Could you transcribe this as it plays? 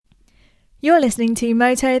You're listening to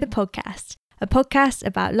Moto, the podcast, a podcast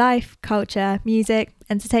about life, culture, music,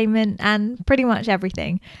 entertainment, and pretty much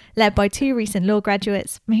everything, led by two recent law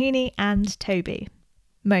graduates, Mohini and Toby.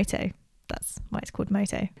 Moto. That's why it's called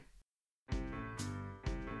Moto.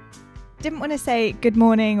 Didn't want to say good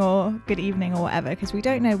morning or good evening or whatever, because we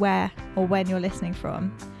don't know where or when you're listening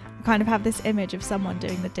from. I kind of have this image of someone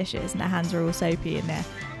doing the dishes and their hands are all soapy and they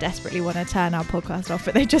desperately want to turn our podcast off,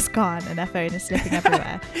 but they just can't, and their phone is slipping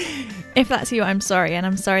everywhere. If that's you, I'm sorry, and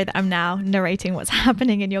I'm sorry that I'm now narrating what's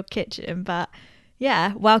happening in your kitchen, but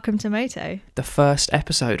yeah, welcome to Moto. The first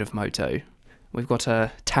episode of Moto. We've got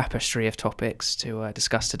a tapestry of topics to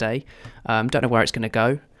discuss today. Don't know where it's going to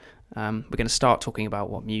go. We're going to start talking about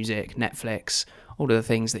what music, Netflix, all of the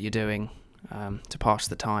things that you're doing to pass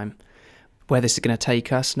the time. Where this is going to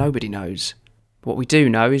take us, nobody knows. What we do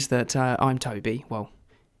know is that I'm Toby. Well,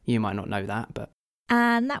 you might not know that, but...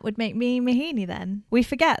 And that would make me Mohini then. We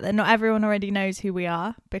forget that not everyone already knows who we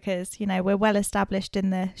are because, you know, we're well established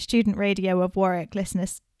in the student radio of Warwick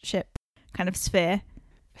listenership kind of sphere.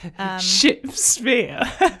 Ship sphere?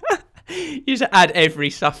 You should add every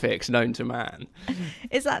suffix known to man.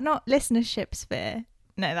 Is that not listenership sphere?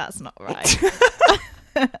 No, that's not right.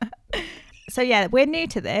 So yeah, we're new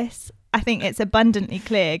to this. I think it's abundantly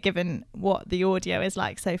clear given what the audio is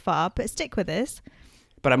like so far, but stick with us.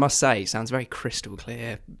 But I must say, it sounds very crystal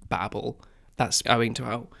clear babble. That's owing to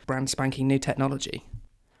our brand spanking new technology.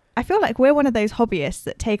 I feel like we're one of those hobbyists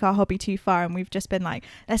that take our hobby too far, and we've just been like,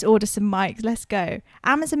 let's order some mics, let's go.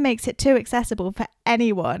 Amazon makes it too accessible for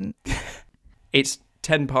anyone. It's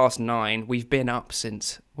 9:10. We've been up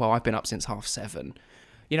since, well, I've been up since 7:30.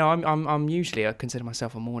 You know, I'm usually, I consider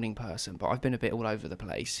myself a morning person, but I've been a bit all over the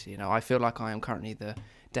place. You know, I feel like I am currently the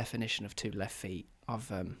definition of two left feet.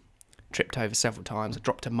 I've tripped over several times. I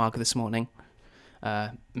dropped a mug this morning.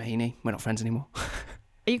 Mohini, we're not friends anymore.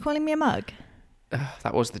 Are you calling me a mug?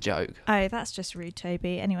 That was the joke. Oh, that's just rude,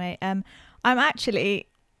 Toby. Anyway, I'm actually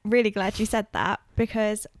really glad you said that,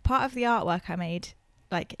 because part of the artwork I made,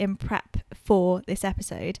 like in prep for this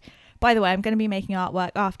episode, by the way, I'm going to be making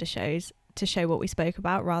artwork after shows to show what we spoke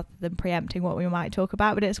about rather than preempting what we might talk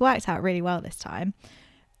about, but it's worked out really well this time.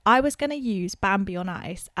 I was going to use Bambi on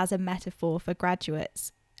ice as a metaphor for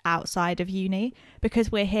graduates outside of uni,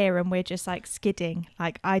 because we're here and we're just like skidding,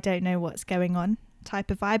 like I don't know what's going on type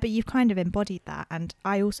of vibe, but you've kind of embodied that, and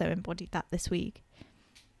I also embodied that this week.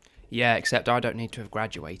 Yeah, except I don't need to have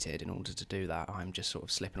graduated in order to do that. I'm just sort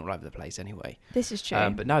of slipping all over the place anyway. This is true.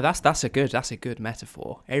 But no, that's a good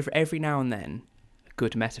metaphor. Every now and then a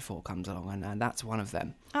good metaphor comes along, and that's one of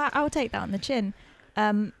them. I'll take that on the chin.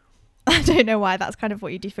 I don't know why, that's kind of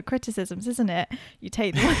what you do for criticisms, isn't it? You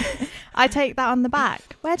take the I take that on the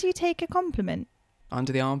back. Where do you take a compliment?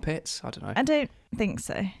 Under the armpits? I don't know. I don't think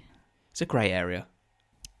so. It's a grey area.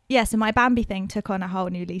 Yeah, so my Bambi thing took on a whole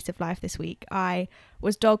new lease of life this week. I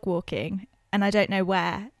was dog walking, and I don't know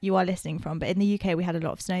where you are listening from, but in the UK we had a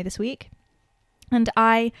lot of snow this week. And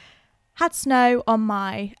I had snow on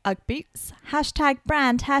my Ugg boots.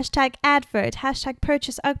 #brand, #advert,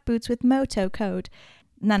 #purchase Ugg boots with Moto code.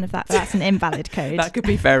 None of that. That's an invalid code. That could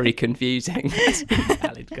be very confusing. That's an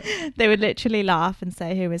invalid code. They would literally laugh and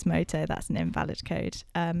say, who is Moto? That's an invalid code.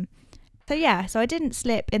 So I didn't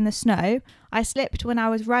slip in the snow. I slipped when I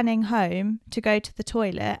was running home to go to the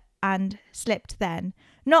toilet and slipped then.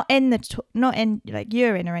 Not in like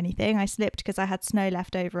urine or anything. I slipped because I had snow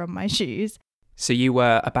left over on my shoes. So you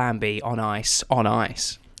were a Bambi on ice.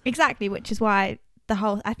 Exactly, which is why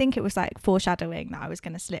I think it was like foreshadowing that I was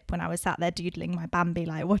going to slip when I was sat there doodling my Bambi,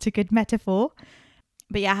 like what a good metaphor.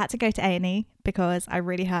 But yeah, I had to go to A&E because I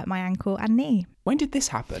really hurt my ankle and knee. When did this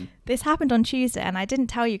happen? This happened on Tuesday, and I didn't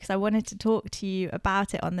tell you because I wanted to talk to you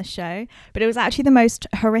about it on the show. But it was actually the most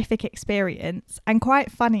horrific experience, and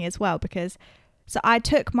quite funny as well, because so I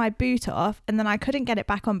took my boot off and then I couldn't get it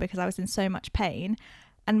back on because I was in so much pain.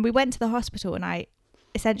 And we went to the hospital, and I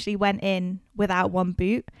essentially went in without one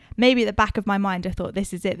boot. Maybe at the back of my mind I thought,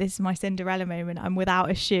 this is it, this is my Cinderella moment, I'm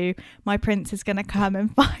without a shoe, my prince is going to come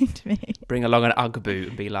and find me. Bring along an Ugg boot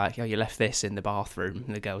and be like, oh, you left this in the bathroom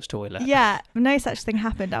in the girls' toilet. Yeah, no such thing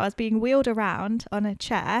happened. I was being wheeled around on a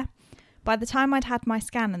chair. By the time I'd had my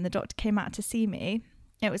scan and the doctor came out to see me,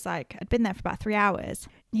 it was like I'd been there for about 3 hours.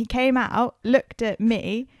 He came out, looked at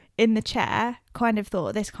me in the chair, kind of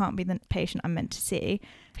thought, this can't be the patient I'm meant to see.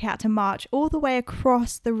 He had to march all the way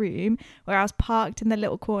across the room where I was parked in the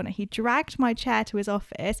little corner. He dragged my chair to his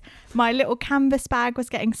office. My little canvas bag was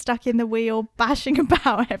getting stuck in the wheel, bashing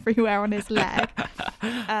about everywhere on his leg.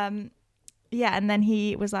 And then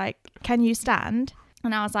he was like, can you stand?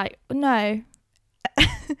 And I was like, no. And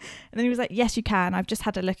then he was like, yes, you can. I've just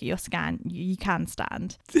had a look at your scan. You can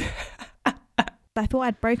stand. I thought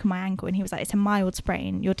I'd broken my ankle, and he was like, it's a mild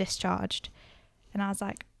sprain, you're discharged. And I was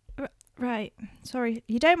like, right, sorry,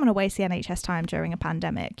 you don't want to waste the NHS time during a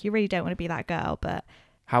pandemic. You really don't want to be that girl. But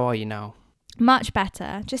how are you now? Much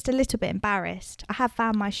better, just a little bit embarrassed. I have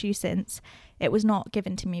found my shoe since. It was not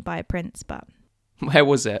given to me by a prince, but where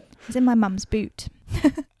was it? It was in my mum's boot.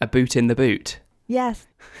 A boot in the boot? Yes.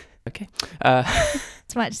 Okay. As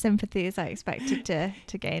much sympathy as I expected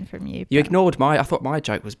to gain from you. You ignored I thought my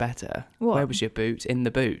joke was better. What? Where was your boot? In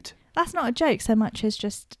the boot. That's not a joke so much as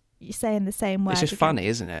just you saying the same word. It's just funny,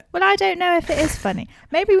 isn't it? Well, I don't know if it is funny.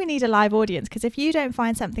 Maybe we need a live audience, because if you don't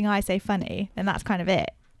find something I say funny, then that's kind of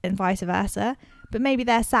it, and vice versa. But maybe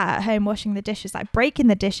they're sat at home washing the dishes, like breaking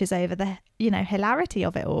the dishes over the, hilarity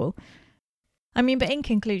of it all. I mean, but in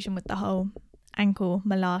conclusion, with the whole ankle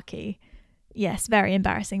malarkey, yes, very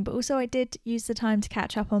embarrassing. But also I did use the time to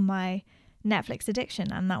catch up on my Netflix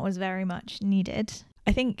addiction, and that was very much needed.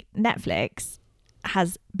 I think Netflix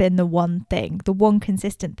has been the one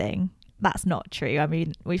consistent thing. That's not true. I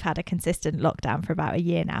mean, we've had a consistent lockdown for about a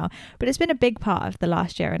year now, but it's been a big part of the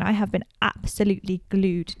last year, and I have been absolutely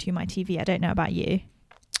glued to my TV. I don't know about you.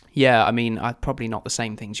 Yeah, I mean, probably not the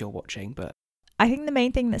same things you're watching, but I think the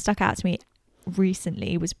main thing that stuck out to me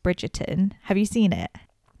recently was Bridgerton. Have you seen it?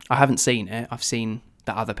 I haven't seen it. I've seen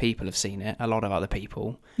that other people have seen it. A lot of other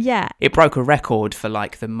people. Yeah. It broke a record for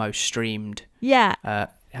like the most streamed. Yeah.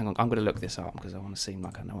 Hang on, I'm going to look this up because I want to seem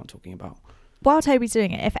like I know what I'm talking about. While Toby's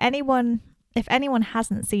doing it, if anyone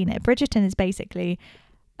hasn't seen it, Bridgerton is basically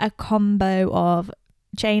a combo of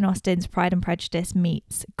Jane Austen's Pride and Prejudice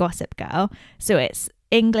meets Gossip Girl. So it's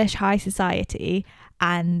English high society,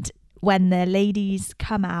 and when the ladies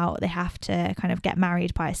come out, they have to kind of get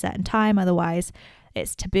married by a certain time, otherwise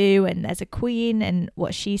it's taboo. And there's a queen, and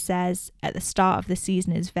what she says at the start of the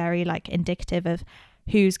season is very like indicative of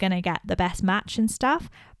who's going to get the best match and stuff.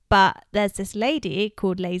 But there's this lady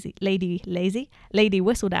called Lady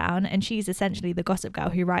Whistledown, and she's essentially the Gossip Girl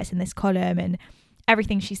who writes in this column, and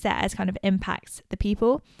everything she says kind of impacts the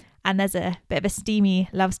people. And there's a bit of a steamy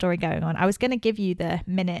love story going on. I was going to give you the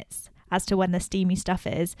minutes as to when the steamy stuff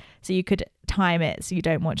is, so you could time it so you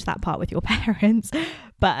don't watch that part with your parents.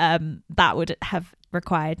 But that would have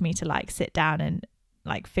required me to like sit down and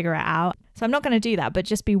like figure it out. So I'm not going to do that, but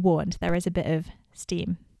just be warned, there is a bit of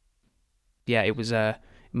steam. Yeah, it was a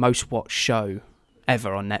most watched show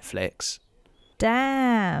ever on Netflix.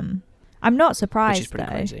 Damn. I'm not surprised, which is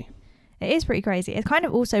pretty crazy. It is pretty crazy. It's kind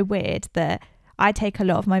of also weird that I take a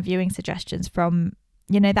lot of my viewing suggestions from,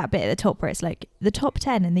 that bit at the top where it's like the top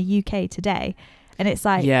 10 in the UK today. And it's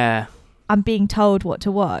like, yeah, I'm being told what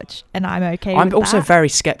to watch, and I'm okay with that. I'm also very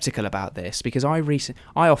skeptical about this because I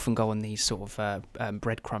often go on these sort of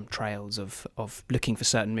breadcrumb trails of looking for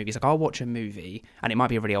certain movies. Like I'll watch a movie, and it might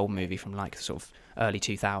be a really old movie from like sort of early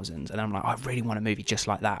 2000s, and I'm like, I really want a movie just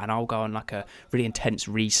like that, and I'll go on like a really intense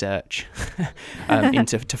research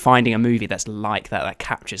into finding a movie that's like that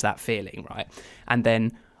captures that feeling, right? And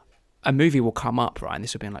then a movie will come up, right, and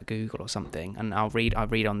this will be on like Google or something, and I read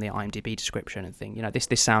on the IMDb description and think,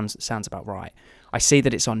 this sounds about right. I see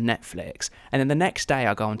that it's on Netflix, and then the next day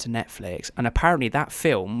I go onto Netflix, and apparently that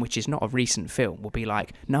film, which is not a recent film, will be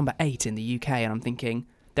like number 8 in the UK, and I'm thinking,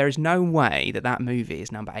 there is no way that movie is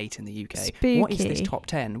number 8 in the UK. Spooky. What is this top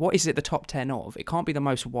 10? What is it the top 10 of? It can't be the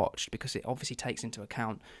most watched because it obviously takes into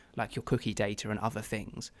account like your cookie data and other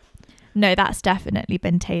things. No, that's definitely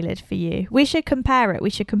been tailored for you. We should compare it. We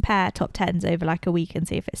should compare top 10s over like a week and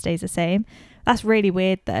see if it stays the same. That's really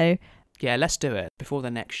weird though. Yeah, let's do it. Before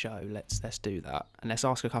the next show, let's do that. And let's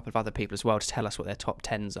ask a couple of other people as well to tell us what their top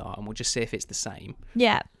 10s are, and we'll just see if it's the same.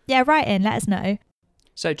 Yeah, write in, let us know.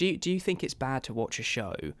 So do you think it's bad to watch a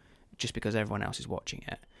show just because everyone else is watching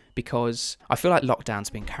it? Because I feel like lockdown's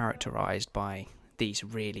been characterised by these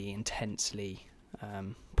really intensely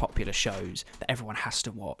popular shows that everyone has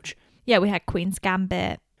to watch. Yeah, we had Queen's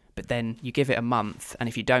Gambit. But then you give it a month, and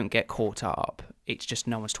if you don't get caught up, it's just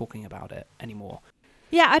no one's talking about it anymore.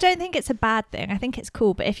 Yeah, I don't think it's a bad thing. I think it's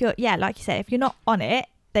cool. But if you're, like you said, if you're not on it,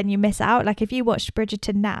 then you miss out. Like if you watched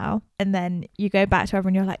Bridgerton now and then you go back to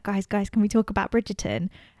everyone, you're like, guys, can we talk about Bridgerton?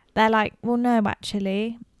 They're like, well, no,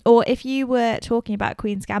 actually. Or if you were talking about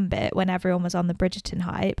Queen's Gambit when everyone was on the Bridgerton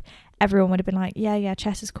hype, everyone would have been like, yeah,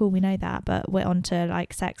 chess is cool, we know that, but we're on to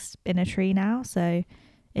like sex in a tree now, so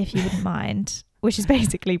if you wouldn't mind, which is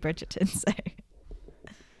basically Bridgerton.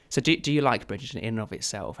 So do you like Bridgerton in and of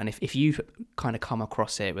itself? And if you kind of come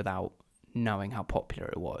across it without knowing how popular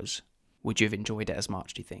it was, would you have enjoyed it as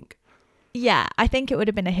much, do you think? Yeah, I think it would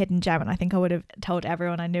have been a hidden gem, and I think I would have told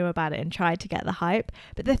everyone I knew about it and tried to get the hype.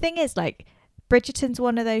 But the thing is, like, Bridgerton's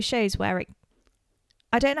one of those shows where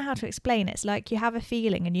I don't know how to explain it. It's like you have a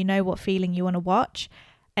feeling and you know what feeling you want to watch,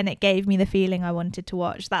 and it gave me the feeling I wanted to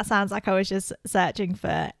watch. That sounds like I was just searching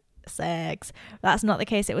for sex. That's not the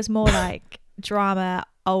case. It was more like drama,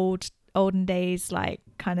 olden days, like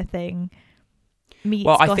kind of thing. Meets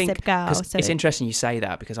Gossip Girl. So it's interesting you say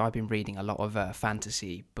that, because I've been reading a lot of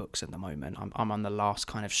fantasy books at the moment. I'm on the last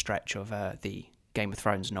kind of stretch of the Game of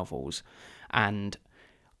Thrones novels, and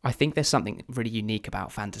I think there's something really unique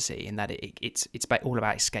about fantasy in that it's all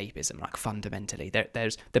about escapism. Like fundamentally,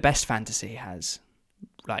 there's the best fantasy has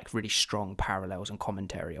like really strong parallels and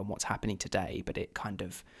commentary on what's happening today, but it kind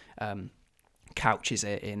of couches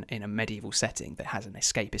it in a medieval setting that has an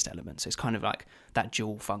escapist element. So it's kind of like that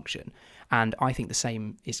dual function. And I think the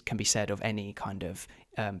same can be said of any kind of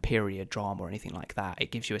period drama or anything like that. It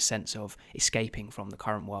gives you a sense of escaping from the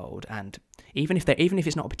current world, and even if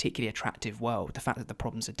it's not a particularly attractive world, the fact that the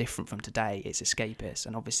problems are different from today, it's escapist.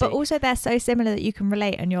 And obviously, but also they're so similar that you can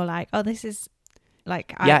relate, and you're like, oh, this is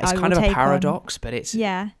like, it's kind of a paradox, but it's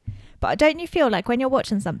But don't you feel like when you're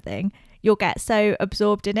watching something, you'll get so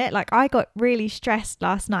absorbed in it? Like I got really stressed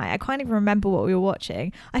last night. I can't even remember what we were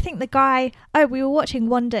watching. I think we were watching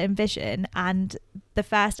Wonder and Vision, and the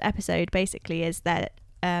first episode basically is that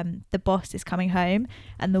the boss is coming home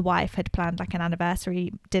and the wife had planned like an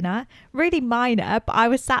anniversary dinner. Really minor, but I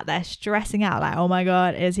was sat there stressing out like, oh my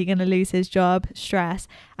God, is he going to lose his job? Stress.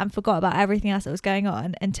 And forgot about everything else that was going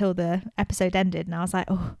on until the episode ended. And I was like,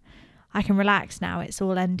 oh, I can relax now. It's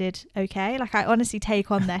all ended okay. Like I honestly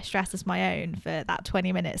take on their stress as my own for that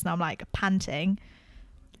 20 minutes, and I'm like panting.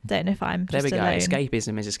 Don't know if I'm just there we alone. go.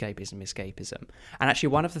 Escapism is escapism. And actually,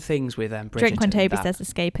 one of the things with Bridgerton, Drink when Toby says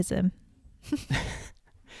escapism.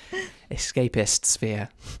 Escapist sphere.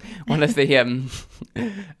 One of the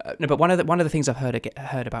no, but one of the things I've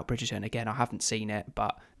heard about Bridgerton, again, I haven't seen it,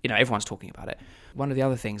 but everyone's talking about it. One of the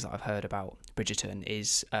other things that I've heard about Bridgerton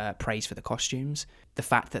is praise for the costumes. The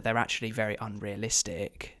fact that they're actually very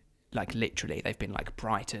unrealistic. Like literally, they've been like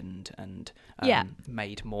brightened and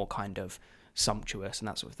made more kind of sumptuous and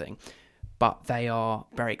that sort of thing. But they are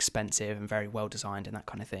very expensive and very well designed and that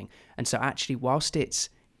kind of thing. And so actually, whilst it's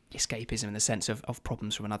escapism in the sense of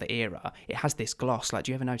problems from another era, it has this gloss. Like,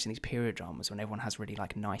 do you ever notice in these period dramas when everyone has really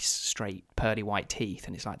like nice straight pearly white teeth,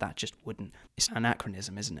 and it's like that just wouldn't, it's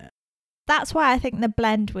anachronism, isn't it? That's why I think the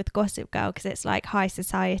blend with Gossip Girl, because it's like high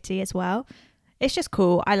society as well, it's just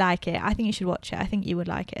cool. I like it. I think you should watch it. I think you would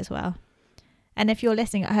like it as well. And if you're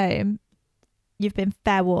listening at home, you've been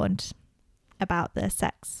fair warned about the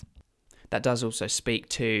sex. That does also speak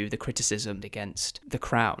to the criticism against The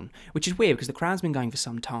Crown, which is weird because The Crown's been going for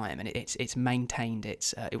some time, and it's maintained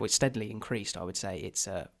it was steadily increased, I would say, its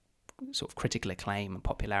sort of critical acclaim and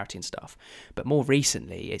popularity and stuff. But more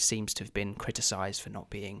recently, it seems to have been criticised for not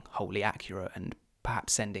being wholly accurate and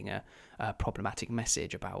perhaps sending a problematic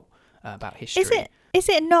message about history. Is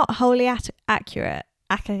it not wholly accurate?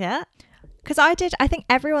 Because I think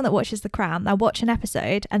everyone that watches The Crown, they'll watch an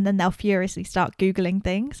episode and then they'll furiously start Googling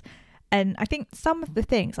things. And I think some of the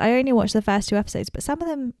things, I only watched the first 2 episodes, but some of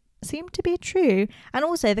them seem to be true. And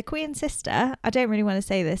also the Queen's sister, I don't really want to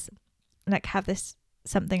say this, like have this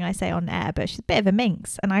something I say on air, but she's a bit of a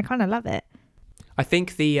minx and I kind of love it. I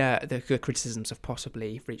think the criticisms have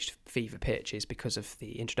possibly reached fever pitch is because of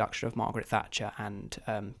the introduction of Margaret Thatcher and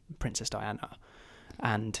Princess Diana.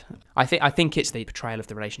 And I think it's the portrayal of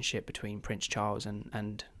the relationship between Prince Charles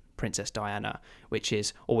and Princess Diana, which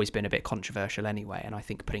has always been a bit controversial anyway, and I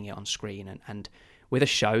think putting it on screen and with a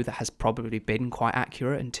show that has probably been quite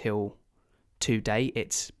accurate until to date,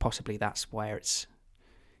 it's possibly that's where it's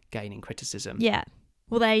gaining criticism. Yeah.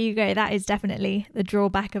 Well, there you go. That is definitely the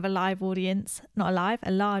drawback of a live audience. Not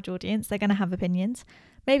a large audience. They're going to have opinions.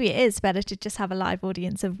 Maybe it is better to just have a live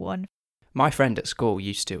audience of one. My friend at school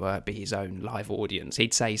used to be his own live audience.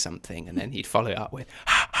 He'd say something and then he'd follow it up with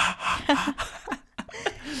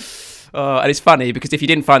and it's funny because if you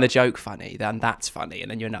didn't find the joke funny, then that's funny,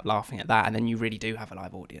 and then you end up laughing at that, and then you really do have a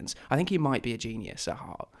live audience. I think he might be a genius at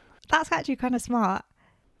heart. That's actually kind of smart.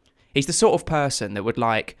 He's the sort of person that would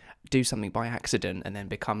like do something by accident and then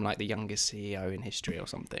become like the youngest CEO in history or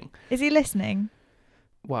something. Is he listening?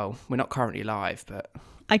 Well, we're not currently live, but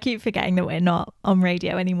I keep forgetting that we're not on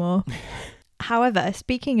radio anymore. However,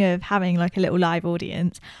 speaking of having like a little live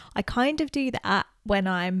audience, I kind of do that when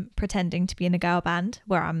I'm pretending to be in a girl band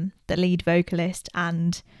where I'm the lead vocalist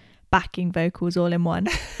and backing vocals all in one.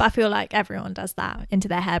 But I feel like everyone does that into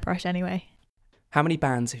their hairbrush anyway. How many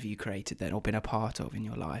bands have you created then or been a part of in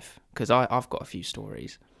your life? Because I've got a few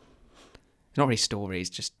stories. Not really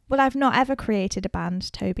stories, just... Well, I've not ever created a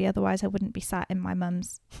band, Toby. Otherwise, I wouldn't be sat in my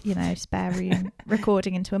mum's, spare room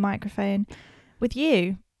recording into a microphone with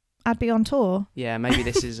you. I'd be on tour. Yeah, maybe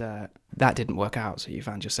this is that didn't work out, so you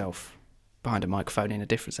found yourself behind a microphone in a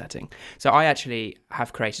different setting. So I actually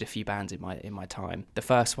have created a few bands in my time. The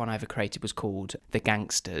first one I ever created was called The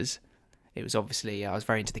Gangsters. It was obviously, I was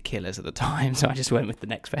very into the Killers at the time, so I just went with the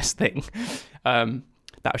next best thing.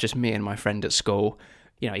 That was just me and my friend at school.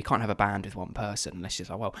 You know, you can't have a band with one person unless you're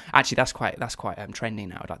like, well, actually that's quite trendy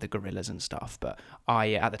now, like the Gorillas and stuff. But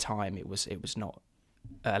at the time it was not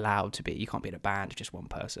allowed to be. You can't be in a band with just one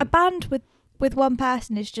person. A band with one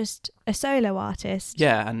person is just a solo artist.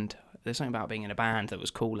 Yeah, and there's something about being in a band that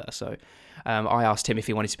was cooler. So I asked him if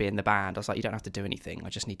he wanted to be in the band. I was like, you don't have to do anything. I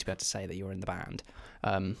just need to be able to say that you're in the band.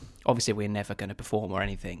 Obviously, we're never going to perform or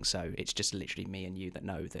anything. So it's just literally me and you that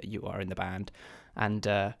know that you are in the band.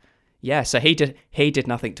 And yeah, so he did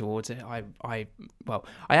nothing towards it. I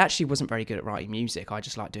actually wasn't very good at writing music. I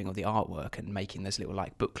just liked doing all the artwork and making those little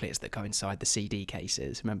like booklets that go inside the CD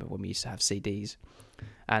cases. Remember when we used to have CDs?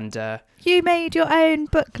 And you made your own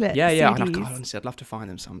booklet. Yeah. CDs. Honestly, I'd love to find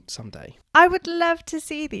them someday. I would love to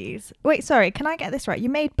see these. Wait, sorry, can I get this right? You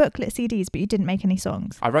made booklet CDs, but you didn't make any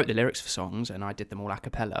songs. I wrote the lyrics for songs, and I did them all a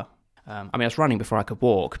cappella. I was running before I could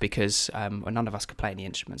walk because none of us could play any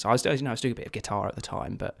instruments. I was doing a bit of guitar at the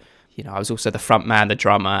time, but I was also the front man, the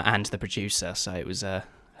drummer, and the producer. So it was the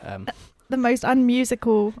most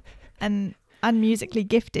unmusical and unmusically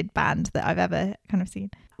gifted band that I've ever kind of seen.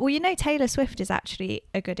 Well, Taylor Swift is actually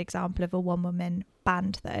a good example of a one-woman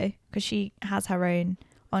band, though, because she has her own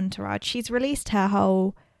entourage. She's released her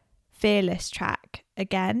whole Fearless track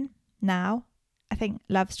again now. I think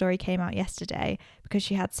Love Story came out yesterday because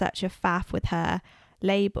she had such a faff with her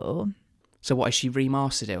label. So what, has she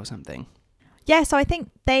remastered it or something? Yeah, so I think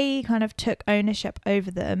they kind of took ownership over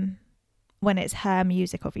them when it's her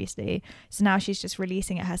music, obviously. So now she's just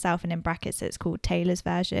releasing it herself, and in brackets it's called Taylor's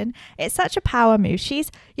version. It's such a power move.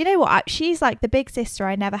 She's, she's like the big sister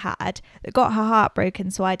I never had that got her heart broken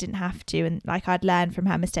so I didn't have to, and like I'd learn from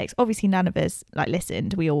her mistakes. Obviously none of us like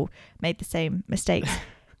listened. We all made the same mistakes.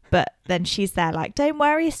 But then she's there like, don't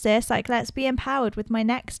worry, sis, like let's be empowered with my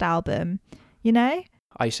next album, I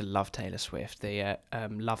used to love Taylor Swift. The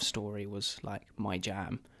Love Story was like my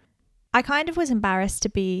jam. I kind of was embarrassed to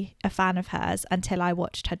be a fan of hers until I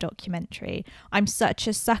watched her documentary. I'm such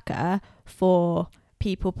a sucker for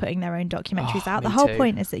people putting their own documentaries out. The whole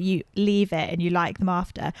point is that you leave it and you like them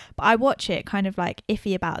after. But I watch it kind of like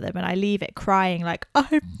iffy about them, and I leave it crying like,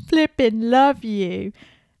 I flipping love you.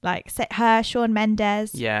 Like her, Shawn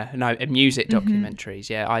Mendes. Yeah, no, music documentaries.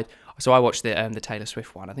 Mm-hmm. Yeah, I watched the Taylor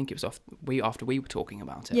Swift one. I think it was after we were talking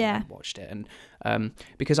about it. Yeah, I watched it, and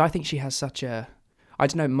because I think she has such a, I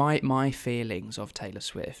don't know, my feelings of Taylor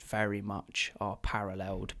Swift very much are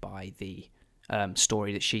paralleled by the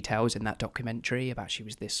story that she tells in that documentary about she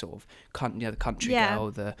was this sort of the country girl,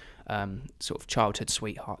 the sort of childhood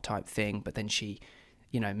sweetheart type thing, but then she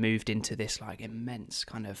moved into this like immense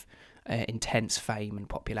kind of intense fame and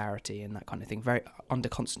popularity and that kind of thing, very under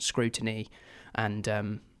constant scrutiny. And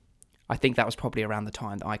I think that was probably around the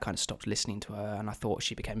time that I kind of stopped listening to her, and I thought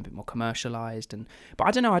she became a bit more commercialized. But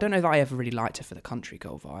I don't know that I ever really liked her for the country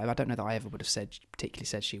girl vibe. I don't know that I ever would have particularly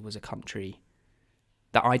said she was a country,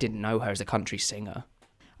 that I didn't know her as a country singer.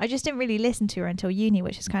 I just didn't really listen to her until uni,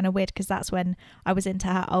 which is kind of weird because that's when I was into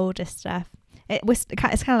her older stuff. It's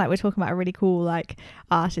kind of like we're talking about a really cool like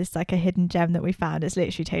artist, like a hidden gem that we found. It's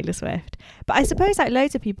literally Taylor Swift. But I suppose like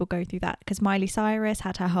loads of people go through that because Miley Cyrus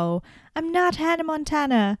had her whole "I'm not Hannah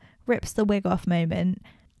Montana" rips the wig off moment.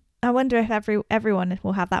 I wonder if everyone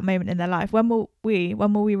will have that moment in their life. When will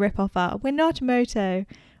we rip off our "We're not Moto"?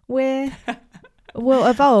 We'll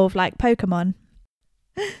evolve like Pokemon.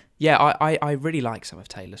 Yeah, I really like some of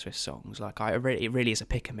Taylor Swift's songs. Like, it really is a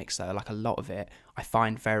pick and mix though. Like, a lot of it I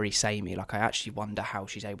find very samey. Like, I actually wonder how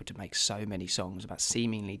she's able to make so many songs about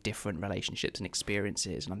seemingly different relationships and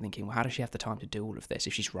experiences. And I'm thinking, well, how does she have the time to do all of this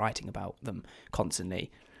if she's writing about them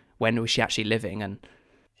constantly? When was she actually living? And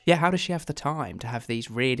yeah, how does she have the time to have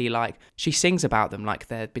these really, like, she sings about them like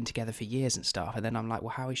they've been together for years and stuff. And then I'm like, well,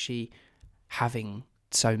 how is she having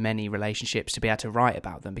so many relationships to be able to write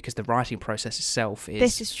about them? Because the writing process itself is,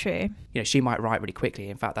 this is true, she might write really quickly.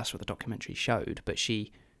 In fact, that's what the documentary showed, but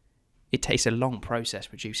it takes a long process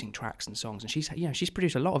producing tracks and songs, and she's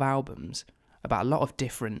produced a lot of albums about a lot of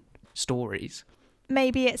different stories.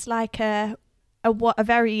 Maybe it's like a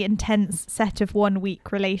very intense set of 1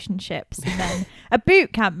 week relationships, and then a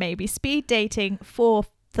boot camp, maybe speed dating for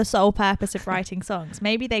the sole purpose of writing songs.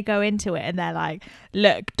 Maybe they go into it and they're like,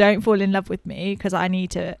 look, don't fall in love with me because I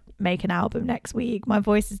need to make an album next week. My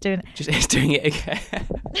voice is doing it. It's doing it again.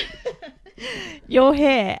 You're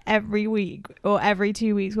here every week or every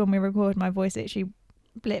 2 weeks when we record. My voice actually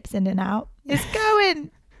blips in and out. It's going.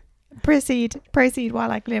 Proceed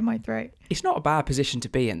while I clear my throat. It's not a bad position to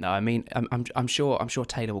be in, though. I mean, I'm sure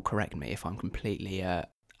Taylor will correct me if I'm completely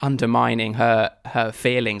undermining her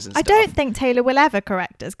feelings and stuff. I don't think Taylor will ever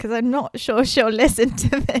correct us because I'm not sure she'll listen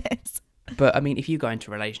to this. But I mean, if you go into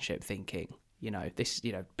a relationship thinking,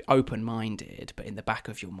 open-minded, but in the back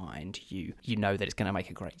of your mind, you know that it's going to make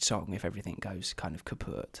a great song if everything goes kind of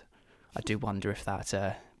kaput. I do wonder if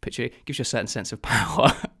that gives you a certain sense of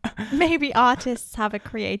power. Maybe artists have a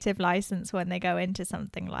creative license when they go into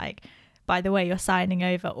something like, by the way, you're signing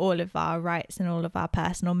over all of our rights and all of our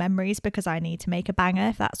personal memories because I need to make a banger,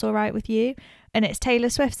 if that's all right with you. And it's Taylor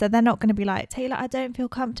Swift, so they're not going to be like, Taylor, I don't feel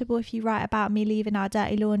comfortable if you write about me leaving our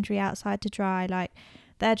dirty laundry outside to dry. Like,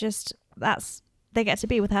 they get to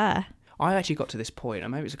be with her. I actually got to this point,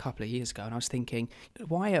 and maybe it was a couple of years ago, and I was thinking,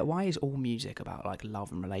 why is all music about like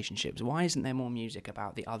love and relationships? Why isn't there more music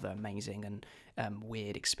about the other amazing and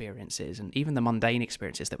weird experiences and even the mundane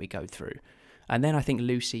experiences that we go through? And then I think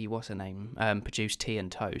Lucy, what's her name, produced Tea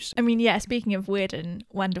and Toast. I mean, yeah, speaking of weird and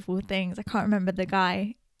wonderful things, I can't remember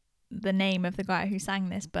the name of the guy who sang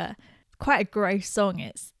this, but quite a gross song.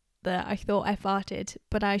 It's the I thought I farted,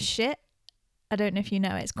 but I shit. I don't know if you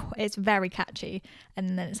know it. It's very catchy.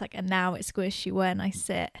 And then it's like, and now it's squishy when I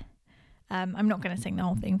sit. I'm not going to sing the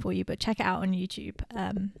whole thing for you, but check it out on YouTube.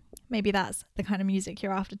 Maybe that's the kind of music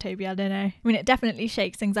you're after, Toby. I don't know. I mean, it definitely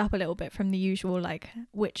shakes things up a little bit from the usual, like,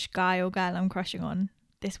 which guy or girl I'm crushing on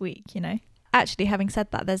this week, you know? Actually, having said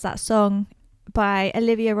that, there's that song by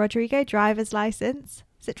Olivia Rodrigo, Driver's License.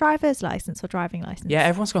 Is it Driver's License or Driving License? Yeah,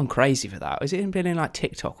 everyone's gone crazy for that. Has it been in, like,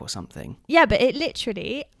 TikTok or something? Yeah, but it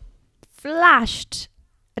literally flashed.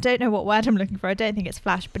 I don't know what word I'm looking for. I don't think it's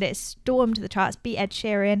flash, but it stormed the charts, beat Ed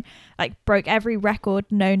Sheeran, like broke every record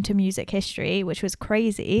known to music history, which was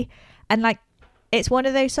crazy. And like, it's one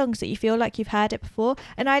of those songs that you feel like you've heard it before.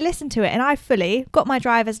 And I listened to it and I fully got my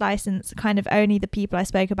driver's license. Kind of only the people I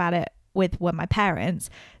spoke about it with were my parents.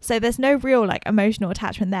 So there's no real like emotional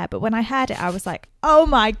attachment there. But when I heard it, I was like, oh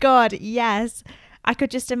my God, yes. I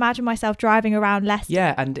could just imagine myself driving around Leicester.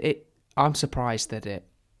 Yeah, and I'm surprised that it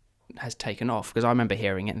has taken off, because I remember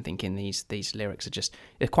hearing it and thinking these lyrics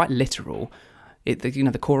they're quite literal.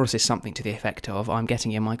 The chorus is something to the effect of, I'm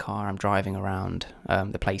getting in my car, I'm driving around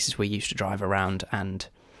the places we used to drive around, and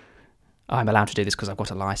I'm allowed to do this because I've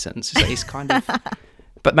got a license. So it's kind of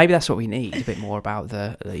but maybe that's what we need, a bit more about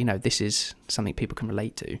this is something people can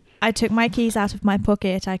relate to. I took my keys out of my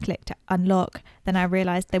pocket, I clicked unlock, then I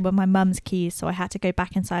realised they were my mum's keys, so I had to go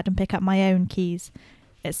back inside and pick up my own keys.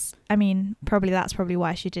 That's probably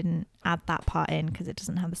why she didn't add that part in, because it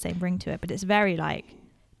doesn't have the same ring to it, but it's very like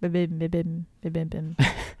bim, bim, bim, bim, bim.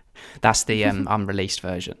 That's the unreleased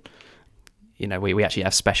version. We actually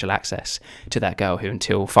have special access to that girl who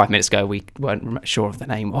until 5 minutes ago we weren't sure of the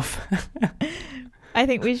name of. I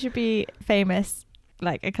think we should be famous,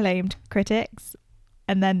 like acclaimed critics,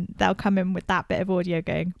 and then they'll come in with that bit of audio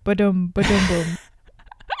going ba-dum, ba-dum, boom.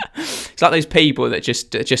 It's like those people that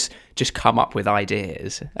just come up with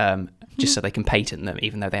ideas just so they can patent them,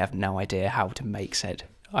 even though they have no idea how to make said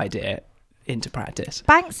idea into practice.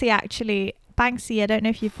 Banksy, I don't know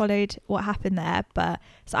if you followed what happened there, but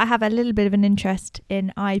so I have a little bit of an interest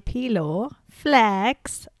in IP law,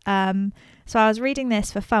 flex. So I was reading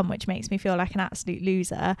this for fun, which makes me feel like an absolute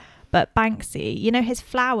loser. But Banksy, his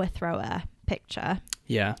flower thrower picture,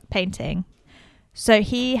 painting. So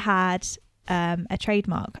he had a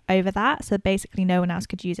trademark over that, so basically no one else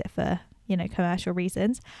could use it for commercial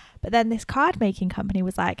reasons. But then this card making company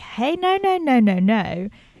was like, hey, no,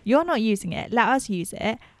 you're not using it, let us use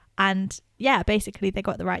it. And yeah, basically they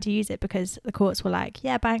got the right to use it because the courts were like,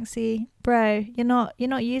 yeah, Banksy, bro, you're not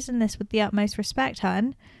using this with the utmost respect,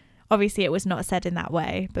 hun. Obviously it was not said in that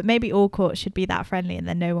way, but maybe all courts should be that friendly, and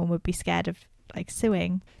then no one would be scared of like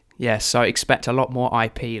suing. Yes, so expect a lot more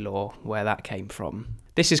IP law where that came from.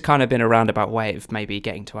 This has kind of been a roundabout way of maybe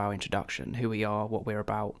getting to our introduction, who we are, what we're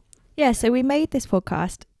about. Yeah, so we made this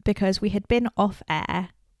podcast because we had been off air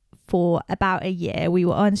for about a year. We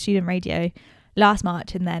were on student radio last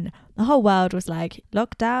March, and then the whole world was like,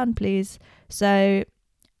 lockdown, please. So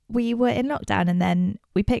we were in lockdown, and then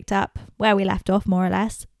we picked up where we left off, more or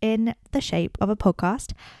less, in the shape of a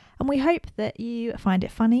podcast. And we hope that you find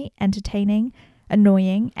it funny, entertaining,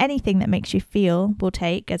 annoying, anything that makes you feel we'll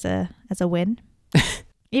take as a win.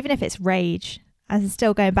 Even if it's rage, as it's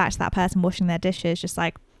still going back to that person washing their dishes, just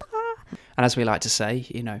like, ah. And as we like to say,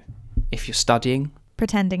 if you're studying,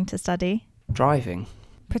 pretending to study, driving,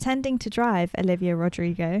 pretending to drive, Olivia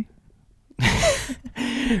Rodrigo.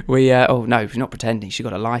 Oh no, she's not pretending, she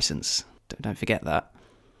got a license. Don't forget that.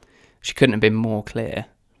 She couldn't have been more clear.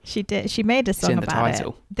 She did. She made a song in the about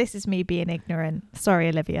title. it. This is me being ignorant. Sorry,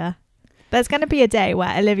 Olivia. There's going to be a day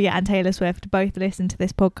where Olivia and Taylor Swift both listen to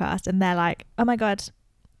this podcast and they're like, oh my God,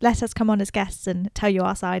 let us come on as guests and tell you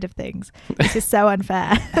our side of things. This is so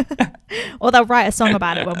unfair. Or they'll write a song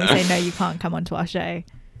about it when we say, no, you can't come onto our show.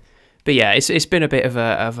 But yeah, it's been a bit of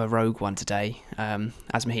a rogue one today.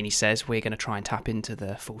 As Mohini says, we're going to try and tap into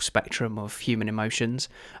the full spectrum of human emotions.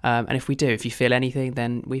 And if we do, if you feel anything,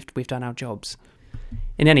 then we've done our jobs.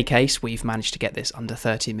 In any case, we've managed to get this under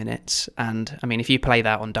 30 minutes. And I mean, if you play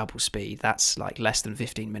that on double speed, that's like less than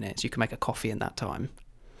 15 minutes. You can make a coffee in that time.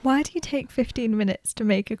 Why do you take 15 minutes to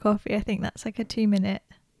make a coffee? I think that's like a 2-minute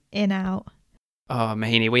in out. Oh,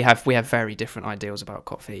 Mohini, we have very different ideals about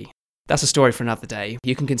coffee. That's a story for another day.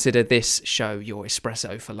 You can consider this show your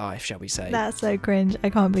espresso for life, shall we say. That's so cringe. I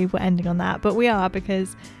can't believe we're ending on that. But we are,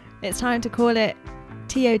 because it's time to call it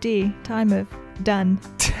TOD, time of done.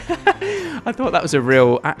 I thought that was a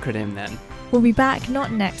real acronym then. We'll be back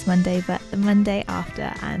not next Monday, but the Monday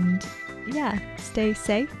after. And yeah, stay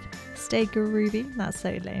safe, stay groovy. That's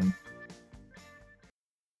so lame.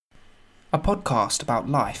 A podcast about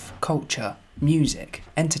life, culture, music,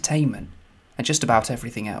 entertainment, and just about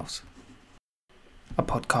everything else. A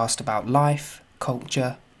podcast about life,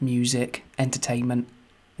 culture, music, entertainment,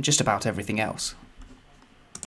 and just about everything else.